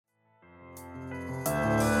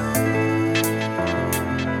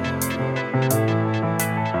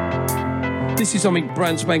This is something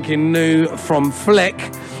brand spanking new from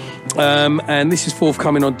FLeCK, and this is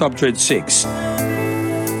forthcoming on Dub Dread 6.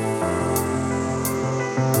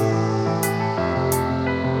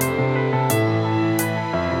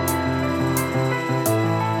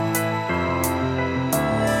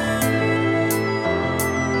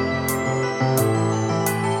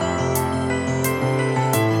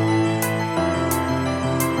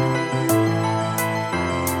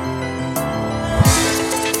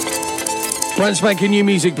 Brand spanking new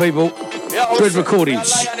music, people. Yeah, Dread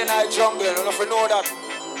Recordings. I don't know that.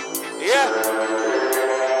 Yeah.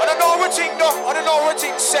 I don't know everything though. I don't know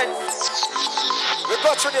everything said. We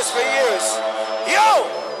got through this for years. Yo!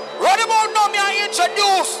 Right about now, me I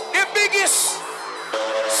introduce the biggest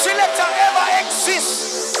Selectah ever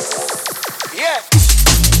exists. Yeah.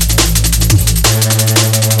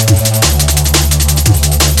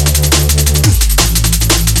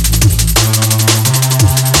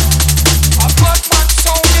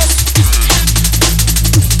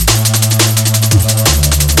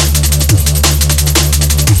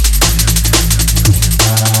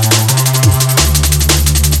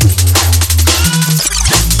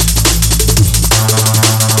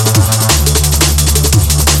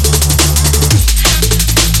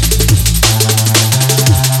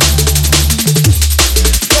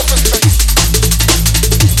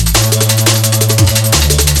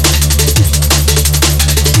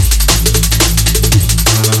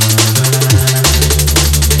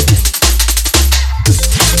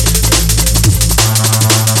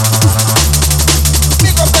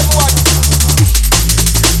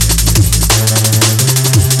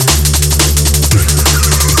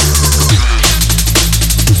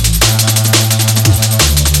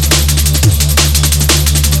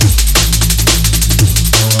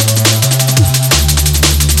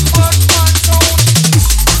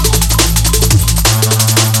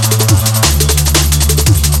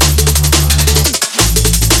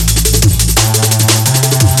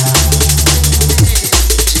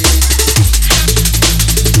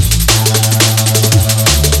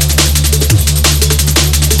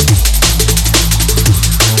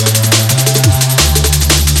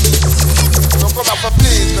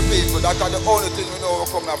 That's the only thing we know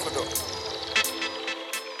we're coming up to do.